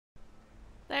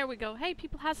There we go. Hey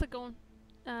people, how's it going?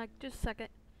 Just a second.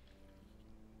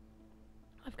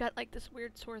 I've got like this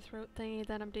weird sore throat thingy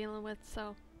that I'm dealing with,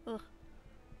 so ugh.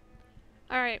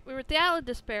 Alright, we were at the Isle of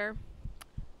Despair.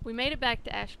 We made it back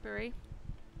to Ashbury.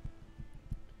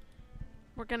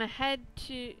 We're gonna head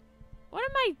to... What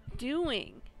am I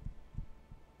doing?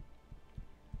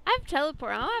 I have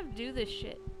teleport. I don't have to do this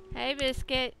shit. Hey,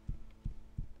 Biscuit.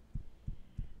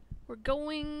 We're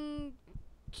going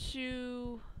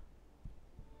to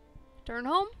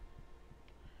Durnholm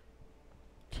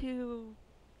to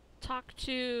talk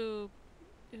to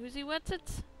who's he what's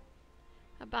it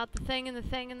about the thing and the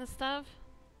thing and the stuff.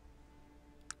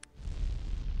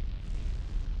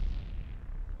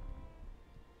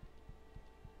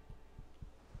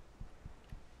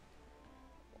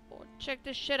 Oh, check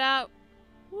this shit out.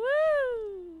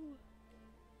 Woo!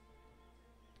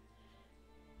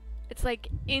 It's like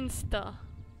Insta.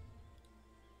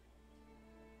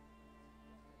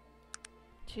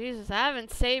 Jesus, I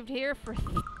haven't saved here for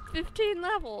 15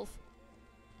 levels.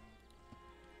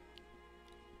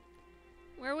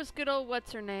 Where was good old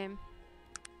what's her name?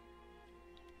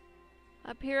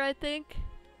 Up here, I think.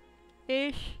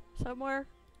 Ish, somewhere.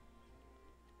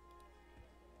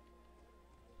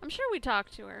 I'm sure we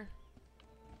talked to her.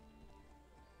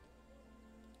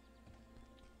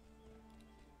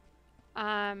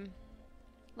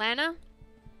 Lana?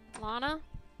 Lana?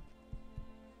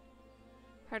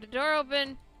 Heard the door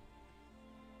open.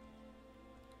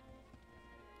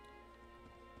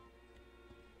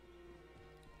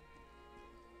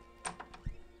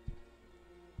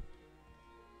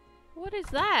 What is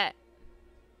that?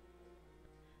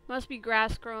 Must be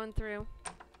grass growing through.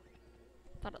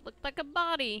 Thought it looked like a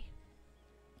body.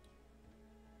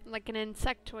 Like an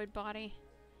insectoid body.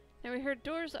 Now we heard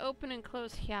doors open and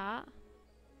close here.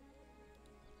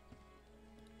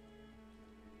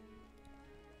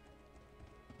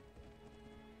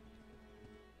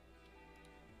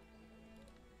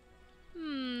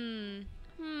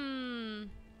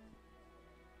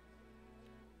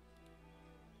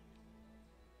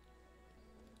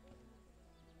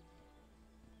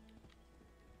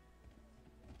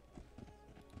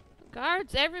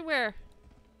 Guards everywhere.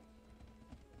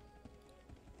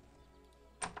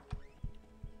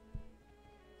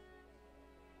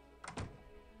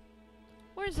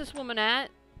 Where's this woman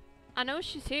at? I know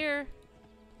she's here.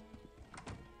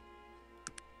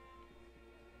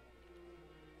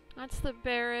 That's the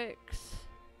barracks.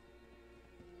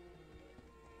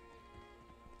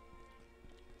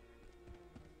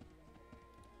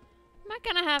 Am I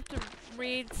gonna have to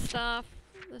read stuff?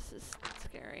 This is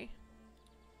scary.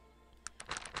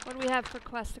 What do we have for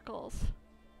questicles?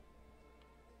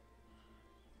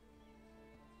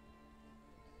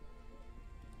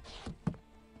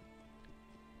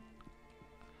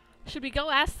 Should we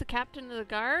go ask the captain of the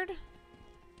guard?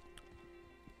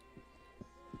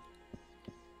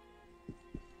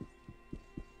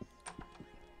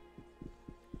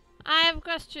 I have a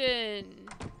question.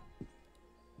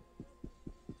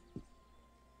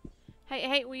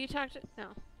 Hey, will you talk to... No.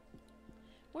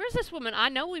 Where's this woman? I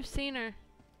know we've seen her.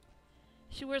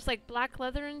 She wears like black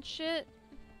leather and shit.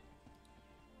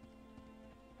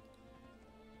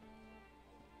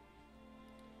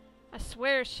 I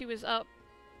swear she was up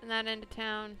in that end of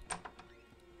town.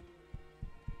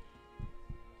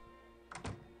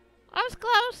 I was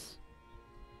close.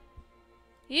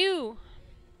 You.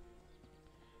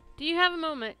 Do you have a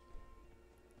moment?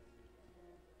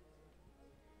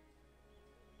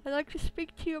 I'd like to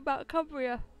speak to you about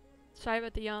Cumbria. Sorry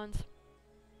about the yawns.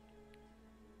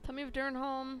 Tell me of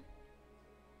Durnholm.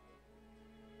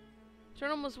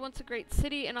 Durnholm was once a great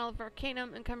city in all of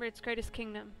Arcanum and Cumbria its greatest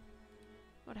kingdom.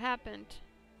 What happened?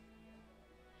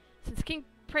 Since King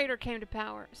Praetor came to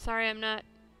power. Sorry, I'm not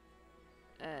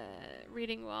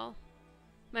reading well.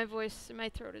 My voice and my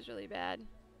throat is really bad.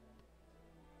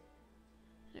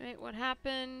 Anyway, what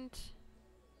happened?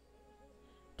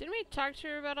 Didn't we talk to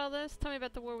her about all this? Tell me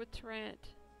about the war with Tarrant.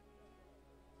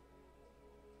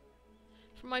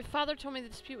 For my father told me the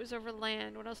dispute was over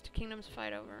land. What else do kingdoms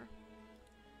fight over?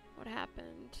 What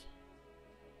happened?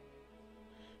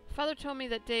 Father told me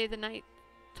that day the night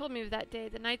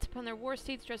the knights upon their war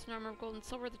steeds dressed in armor of gold and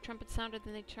silver, the trumpet sounded,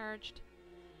 then they charged.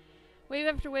 Wave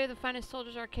after wave, the finest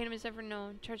soldiers Arcanum has ever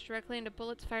known, charged directly into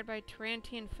bullets fired by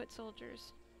Tarantian foot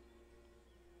soldiers.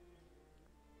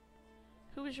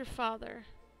 Who was your father?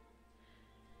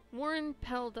 Warren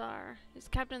Peldar. He's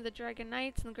captain of the Dragon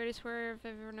Knights and the greatest warrior I've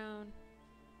ever known.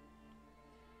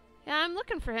 Yeah, I'm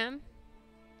looking for him.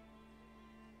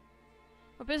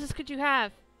 What business could you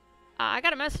have? I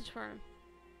got a message for him.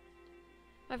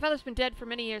 My father's been dead for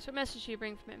many years. What message do you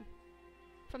bring from him?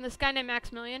 From this guy named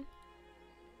Maximilian.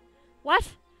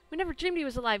 What? We never dreamed he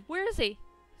was alive. Where is he?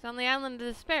 He's on the island of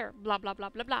despair. Blah, blah, blah,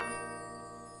 blah, blah.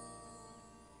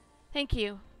 Thank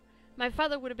you. My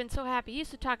father would have been so happy. He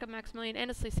used to talk of Maximilian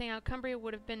endlessly, saying how Cumbria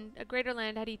would have been a greater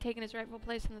land had he taken his rightful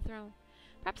place on the throne.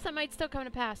 Perhaps that might still come to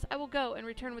pass. I will go and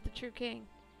return with the true king.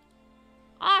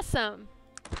 Awesome!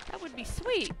 That would be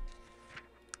sweet.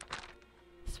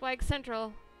 Swag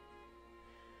Central.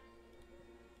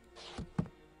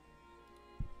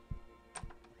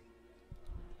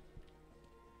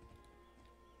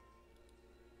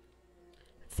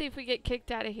 Let's see if we get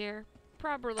kicked out of here.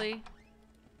 Probably.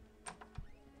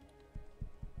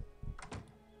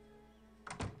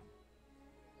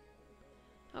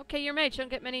 Okay, you're mage. Don't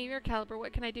get many of your caliber.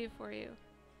 What can I do for you?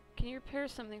 Can you repair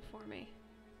something for me?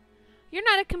 You're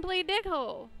not a complete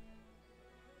dickhole.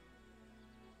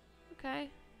 Okay.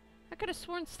 I could have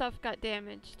sworn stuff got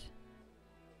damaged.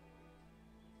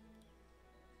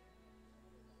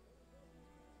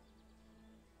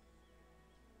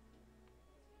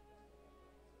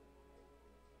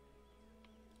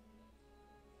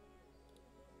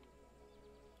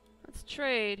 Let's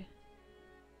trade.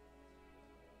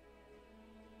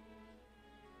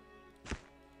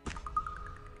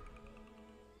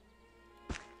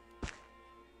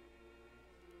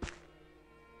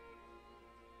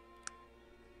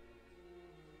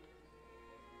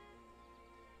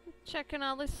 Checking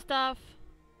all this stuff.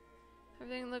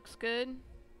 Everything looks good.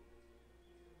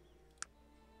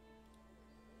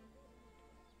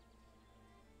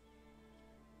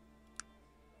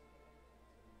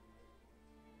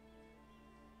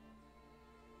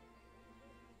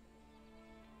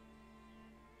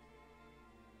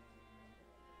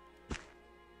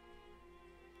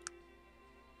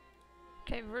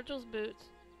 Okay, Virgil's boots.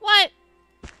 What?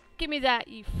 Give me that,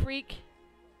 you freak.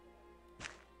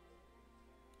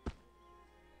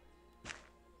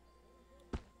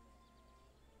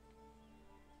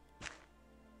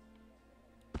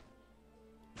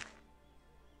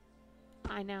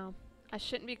 I know. I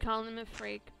shouldn't be calling him a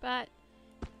freak, but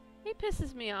he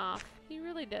pisses me off. He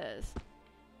really does.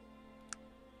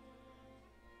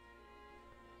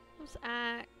 Those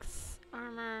axe,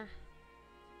 armor.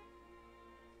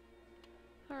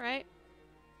 Alright.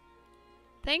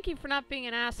 Thank you for not being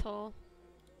an asshole.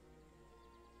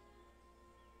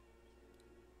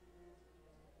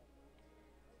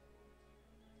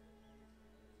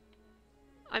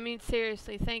 I mean,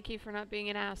 seriously, thank you for not being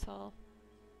an asshole.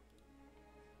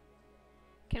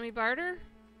 Can we barter?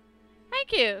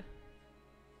 Thank you!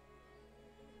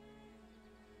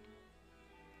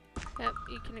 Yep,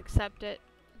 you can accept it.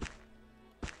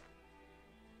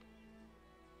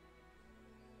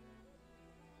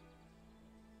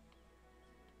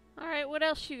 Alright, what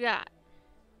else you got?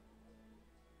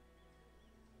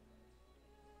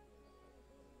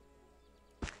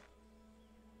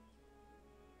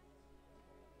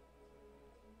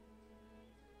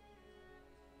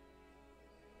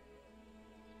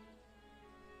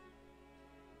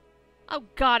 Oh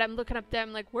god, I'm looking up there.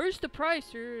 I'm like, where's the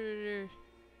price?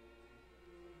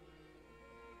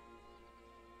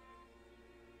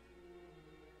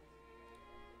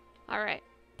 Alright.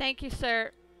 Thank you,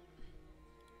 sir.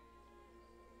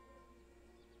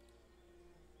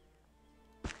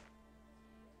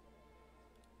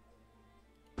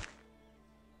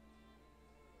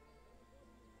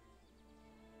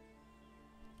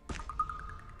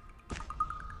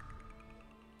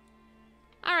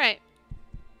 Alright.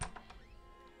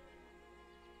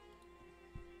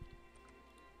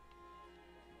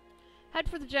 Head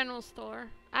for the general store.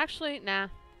 Actually, nah.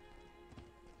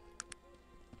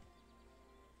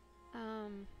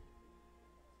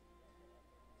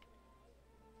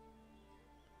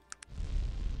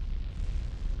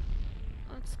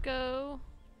 Let's go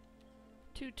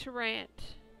to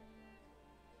Tarrant.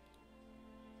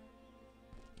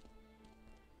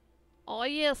 Oh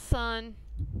yes, son.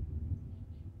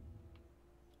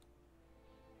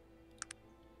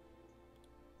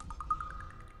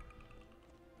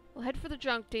 We'll head for the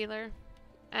junk dealer,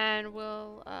 and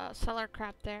we'll sell our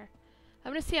crap there.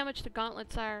 I'm gonna see how much the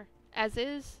gauntlets are as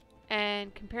is,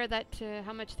 and compare that to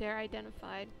how much they're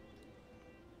identified.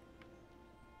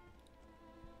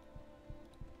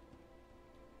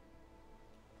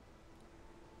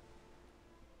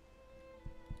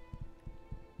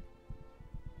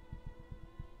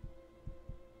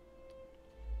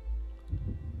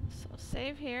 So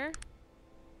save here.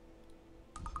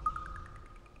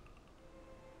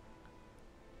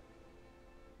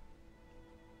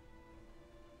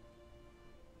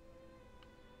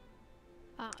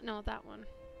 No, that one.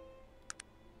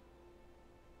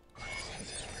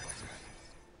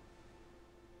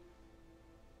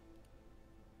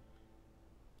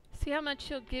 See how much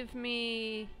he'll give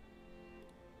me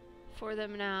for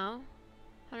them now.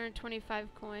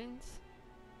 125 coins.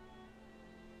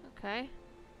 Okay.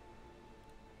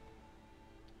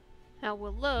 Now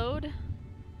we'll load,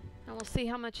 and we'll see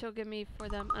how much he'll give me for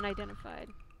them unidentified.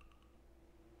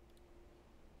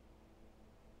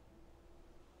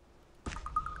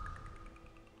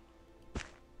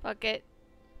 Fuck it.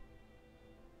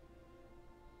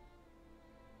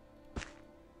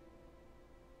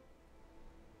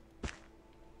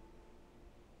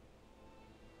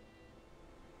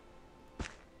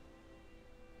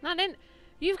 Not in.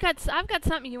 I've got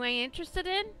something you ain't interested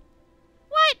in.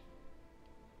 What?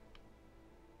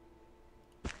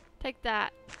 Take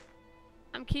that.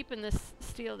 I'm keeping this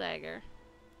steel dagger.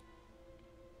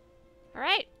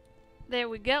 Alright. There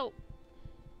we go.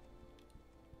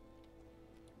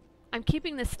 I'm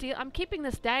keeping this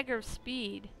dagger of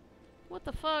speed. What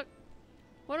the fuck?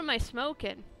 What am I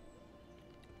smoking?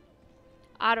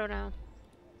 I don't know.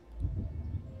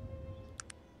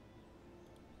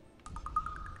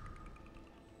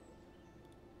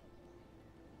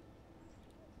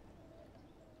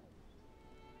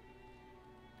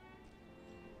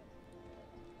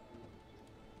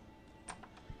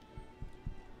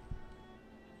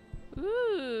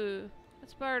 Ooh,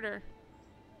 let's barter.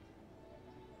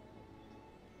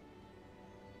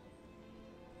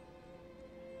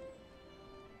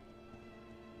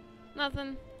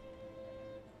 Nothing.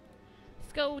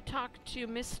 Let's go talk to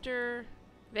Mr.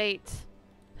 Bates.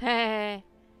 Hey.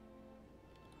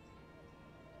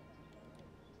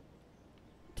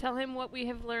 Tell him what we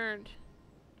have learned.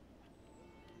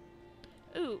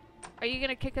 Ooh, are you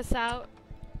gonna kick us out?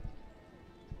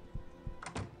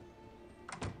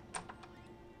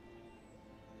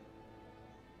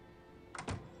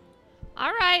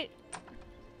 Alright.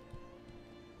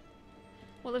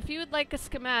 Well, if you would like a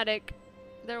schematic,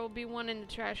 there will be one in the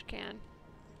trash can.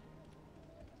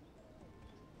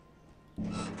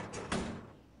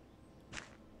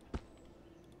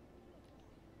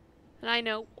 And I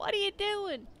know, what are you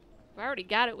doing? I've already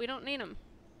got it, we don't need him.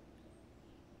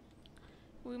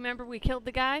 Remember we killed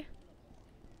the guy?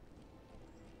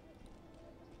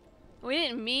 We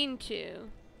didn't mean to.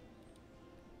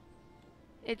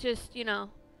 It just, you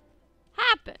know,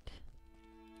 happened.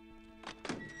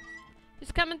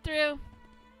 He's coming through.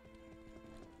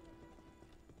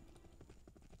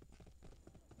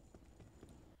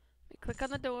 We click on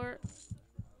the door.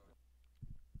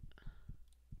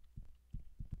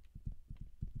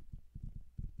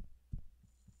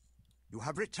 You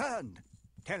have returned.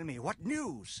 Tell me, what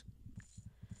news?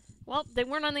 Well, they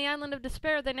weren't on the island of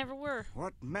despair. They never were.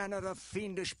 What manner of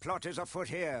fiendish plot is afoot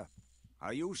here?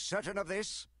 Are you certain of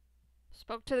this?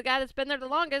 Spoke to the guy that's been there the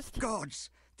longest. Gods,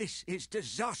 this is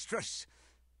disastrous.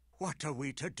 What are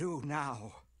we to do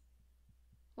now?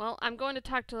 Well, I'm going to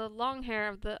talk to the log hair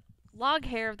of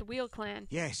the Wheel Clan.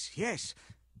 Yes, yes.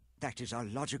 That is our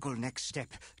logical next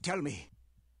step. Tell me,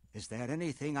 is there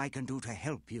anything I can do to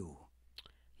help you?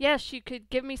 Yes, you could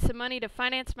give me some money to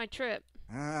finance my trip.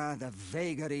 Ah, the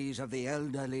vagaries of the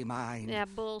elderly mind. Yeah,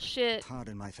 bullshit.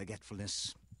 Pardon my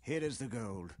forgetfulness. Here is the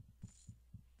gold.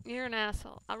 You're an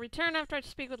asshole. I'll return after I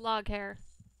speak with Loghair.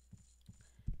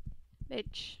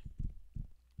 Bitch.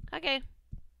 Okay.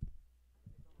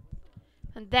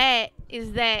 And that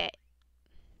is that.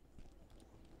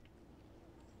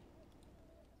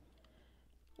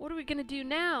 What are we gonna do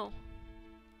now?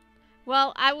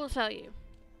 Well, I will tell you.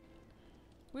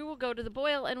 We will go to the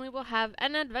boil and we will have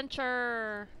an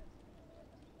adventure.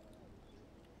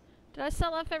 Did I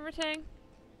sell off everything?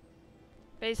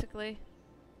 Basically.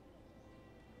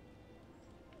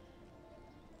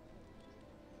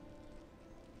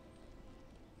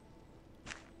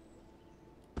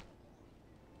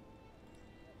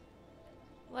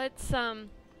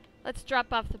 Let's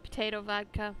drop off the potato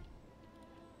vodka.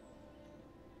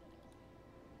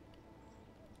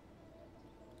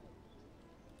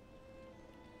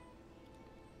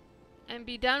 And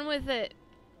be done with it.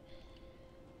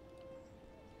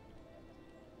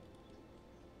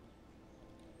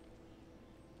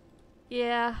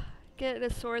 Yeah, get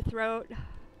a sore throat.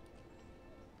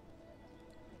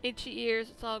 Itchy ears,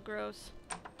 it's all gross.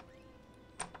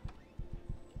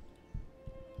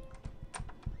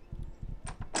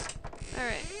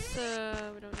 Alright,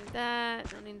 so we don't need that,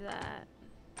 don't need that.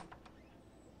 Do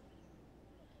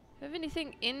you have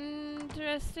anything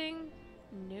interesting?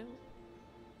 No.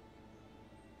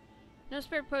 No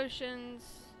spare potions,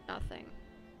 nothing.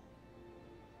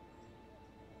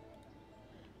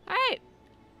 Alright.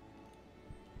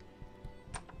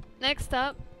 Next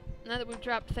up, now that we've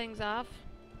dropped things off,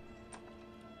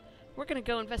 we're gonna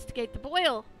go investigate the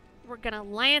boil. we're gonna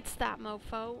lance that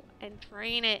mofo and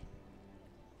drain it.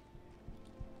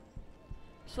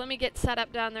 So let me get set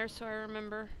up down there so I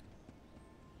remember.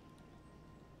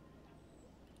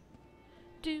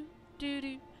 Do do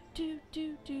do do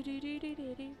do do do do do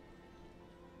do do.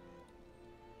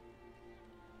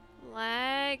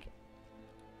 Lag.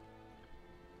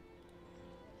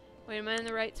 Wait, am I in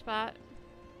the right spot?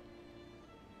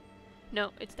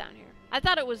 No, it's down here. I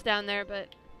thought it was down there, but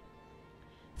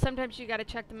sometimes you gotta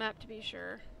check the map to be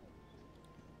sure.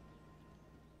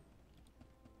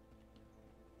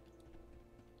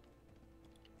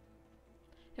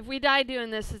 If we die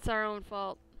doing this, it's our own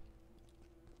fault.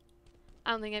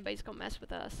 I don't think anybody's gonna mess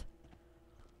with us.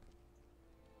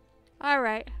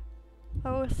 Alright.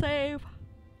 I will save.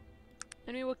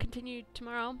 And we will continue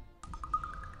tomorrow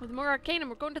with more Arcanum.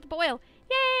 We're going to the boil.